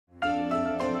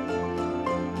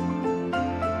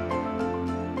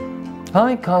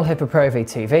Hi, Carl here for ProAV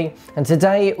TV, and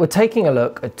today we're taking a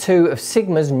look at two of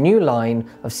Sigma's new line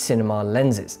of cinema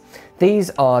lenses. These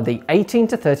are the 18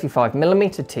 to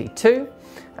 35mm T2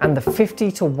 and the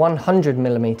 50 to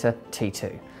 100mm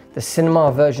T2, the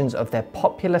cinema versions of their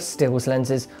popular stills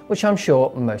lenses, which I'm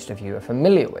sure most of you are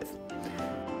familiar with.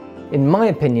 In my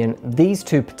opinion, these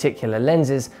two particular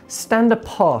lenses stand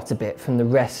apart a bit from the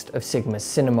rest of Sigma's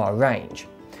cinema range.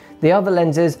 The other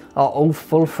lenses are all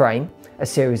full frame, a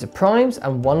series of primes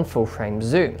and one full frame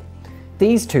zoom.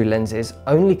 These two lenses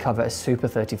only cover a super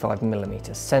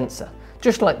 35mm sensor,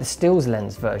 just like the stills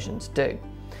lens versions do.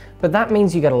 But that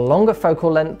means you get a longer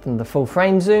focal length than the full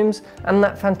frame zooms and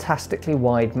that fantastically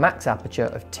wide max aperture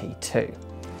of T2.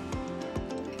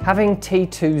 Having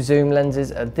T2 zoom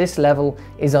lenses at this level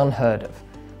is unheard of.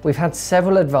 We've had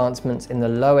several advancements in the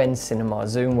low-end cinema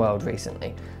zoom world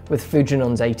recently, with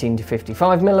Fujinon's 18 to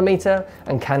 55mm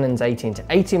and Canon's 18 to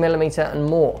 80mm and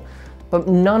more, but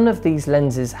none of these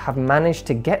lenses have managed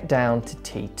to get down to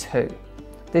T2.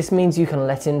 This means you can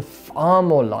let in far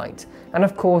more light and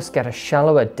of course get a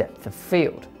shallower depth of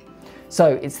field.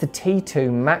 So it's the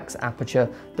T2 max aperture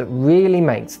that really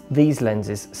makes these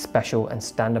lenses special and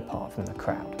stand apart from the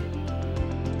crowd.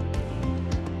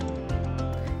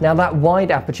 Now that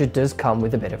wide aperture does come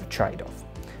with a bit of a trade-off.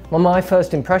 Well, my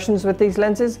first impressions with these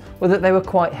lenses were that they were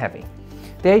quite heavy.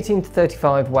 The 18 to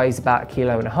 35 weighs about 1.5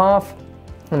 kilograms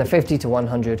and the 50 to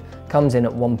 100 comes in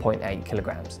at 1.8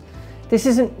 kilograms. This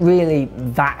isn't really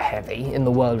that heavy in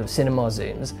the world of cinema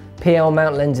zooms. PL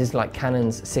mount lenses like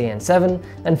Canon's CN7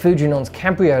 and Fujinon's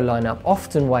Cabrio lineup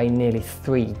often weigh nearly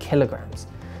 3 kilograms.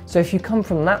 So if you come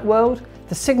from that world,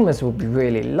 the Sigmas will be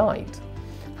really light.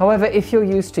 However, if you're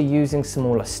used to using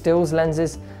smaller stills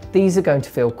lenses, these are going to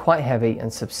feel quite heavy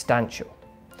and substantial.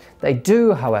 They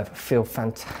do, however, feel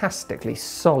fantastically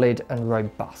solid and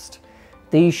robust.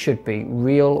 These should be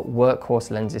real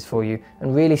workhorse lenses for you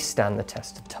and really stand the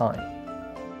test of time.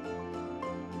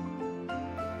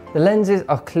 The lenses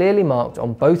are clearly marked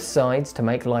on both sides to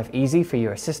make life easy for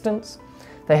your assistants.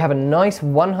 They have a nice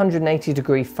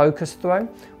 180-degree focus throw,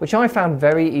 which I found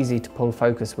very easy to pull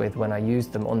focus with when I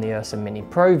used them on the Ursa Mini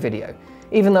Pro video,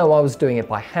 even though I was doing it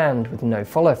by hand with no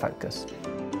follow focus.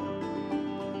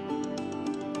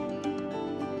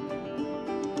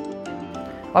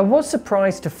 I was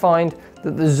surprised to find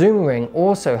that the zoom ring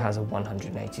also has a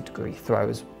 180-degree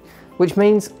throw, which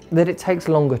means that it takes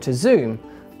longer to zoom,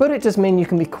 but it does mean you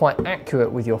can be quite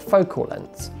accurate with your focal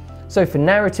lengths. So for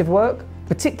narrative work,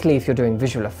 particularly if you're doing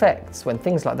visual effects, when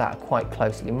things like that are quite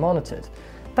closely monitored,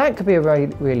 that could be a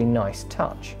really nice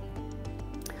touch.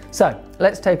 So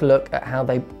let's take a look at how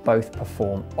they both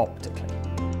perform optically.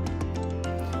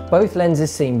 Both lenses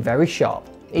seem very sharp,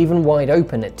 even wide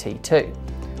open at T2.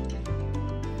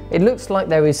 It looks like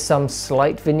there is some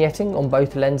slight vignetting on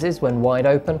both lenses when wide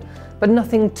open, but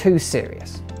nothing too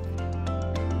serious.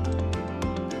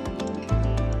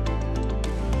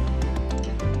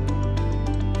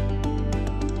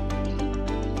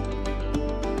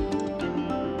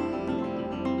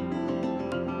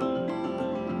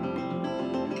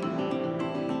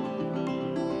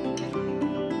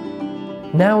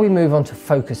 Now we move on to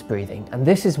focus breathing, and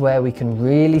this is where we can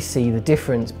really see the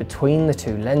difference between the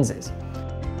two lenses.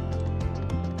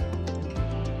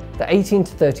 The 18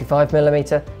 to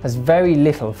 35mm has very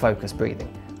little focus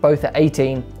breathing, both at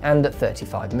 18 and at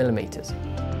 35mm.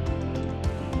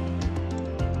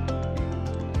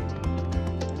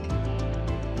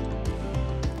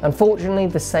 Unfortunately,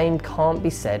 the same can't be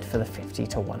said for the 50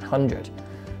 to 100.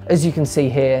 As you can see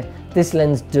here, this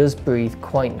lens does breathe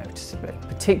quite noticeably,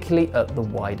 particularly at the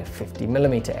wider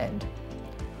 50mm end.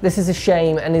 This is a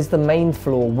shame and is the main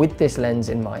flaw with this lens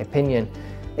in my opinion.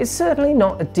 It's certainly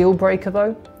not a deal breaker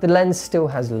though, the lens still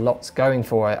has lots going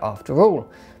for it after all,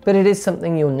 but it is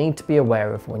something you'll need to be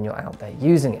aware of when you're out there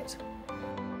using it.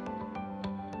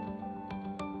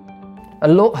 A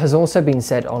lot has also been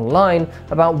said online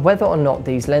about whether or not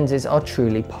these lenses are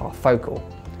truly parfocal.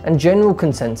 And general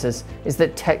consensus is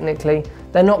that technically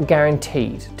they're not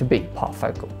guaranteed to be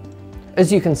parfocal.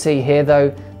 As you can see here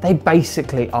though, they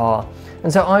basically are,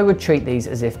 and so I would treat these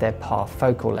as if they're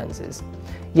parfocal lenses.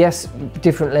 Yes,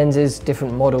 different lenses,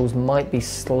 different models might be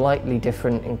slightly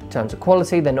different in terms of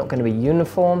quality, they're not going to be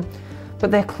uniform,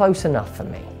 but they're close enough for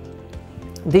me.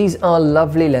 These are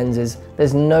lovely lenses,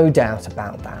 there's no doubt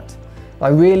about that. I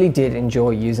really did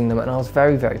enjoy using them and I was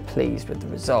very pleased with the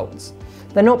results.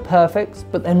 They're not perfect,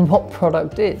 but then what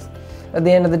product is? At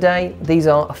the end of the day, these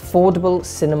are affordable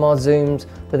cinema zooms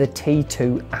with a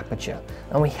T2 aperture,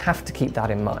 and we have to keep that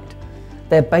in mind.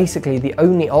 They're basically the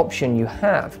only option you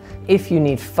have if you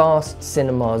need fast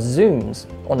cinema zooms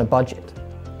on a budget.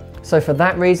 So for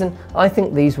that reason, I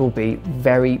think these will be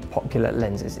very popular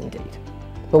lenses indeed.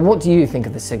 But what do you think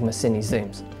of the Sigma Cine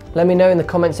zooms? Let me know in the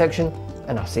comment section,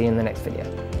 and I'll see you in the next video.